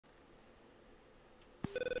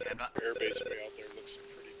airbase way out there looks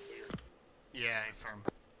pretty clear. Yeah, affirm.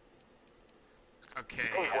 Okay.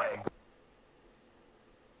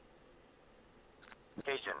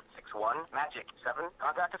 Station 6-1, Magic 7,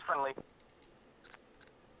 contact is friendly.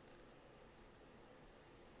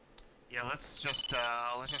 Yeah, let's just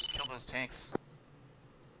kill those tanks.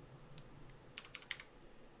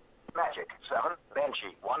 Magic 7,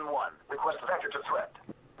 Banshee 1-1, request vector to threat.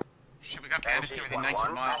 Shit, we got bandits here within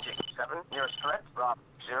 19 miles. Magic 7, nearest threat, drop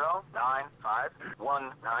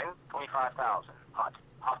 09519 25,000. Hot.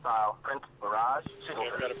 Hostile, print, Mirage,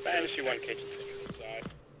 signal. I've got a Banshee 1 cage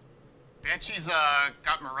inside. Banshee's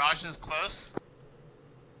got Mirages close.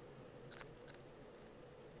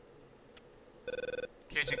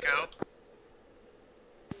 Cajun go.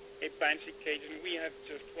 Hey Banshee Cajun, we have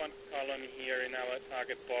just one column here in our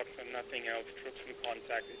target box and nothing else. Troops in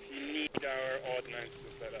contact. If you need our ordnance,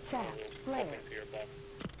 just let us know. We'll pop into your box.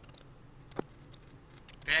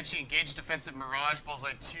 Banshee engage defensive Mirage,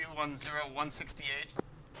 bullseye 210168.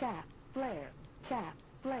 Chat, flare, chat,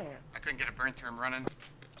 flare. I couldn't get a burn through him running.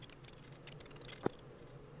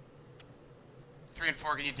 3 and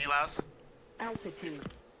 4, can you delouse? Altitude,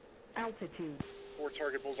 altitude. 4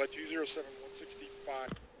 target bullseye 207165.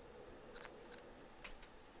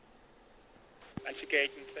 Banshee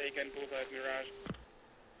Cajun, say again, bullseye Mirage.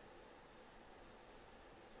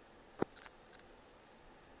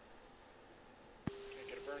 Can't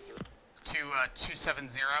get a burn through.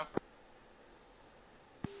 270.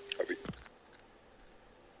 Copy.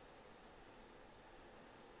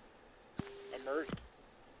 Emerge.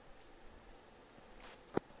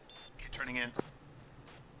 Okay, turning in.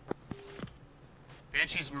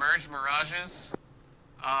 Banshees merge Mirages.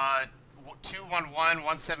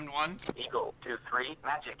 211171. Eagle 2-3,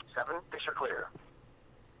 Magic 7, picture clear.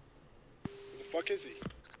 Who the fuck is he?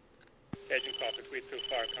 Cajun copies, we're too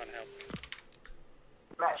far, can't help.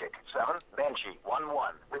 Magic 7, Banshee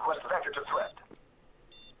 1-1, request vector to threat.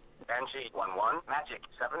 Banshee 1-1, Magic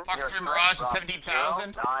 7, Fox nearest 3 Mirage threat, at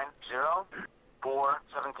 17,000.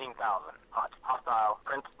 17,000. Hot. Hostile,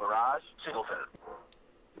 print, Mirage, Singleton.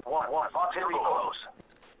 1-1, Fox 3 close.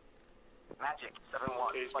 Magic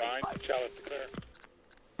 7-1, He's fine. Chalice declare.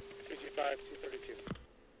 55, 232.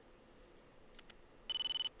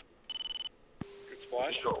 Good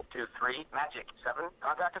splash. Eagle 2-3, Magic 7,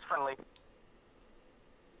 contact is friendly.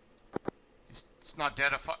 It's not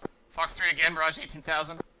dead. Fox 3 again, Mirage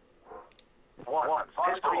 18,000. 1-1,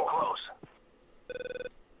 Fox 3 close.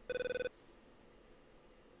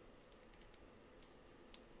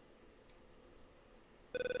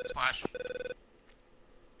 Splash.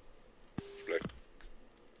 Flick.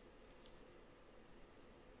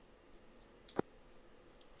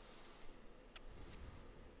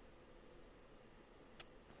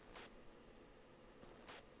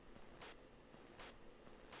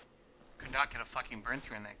 Could not get a fucking burn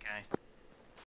through in that guy.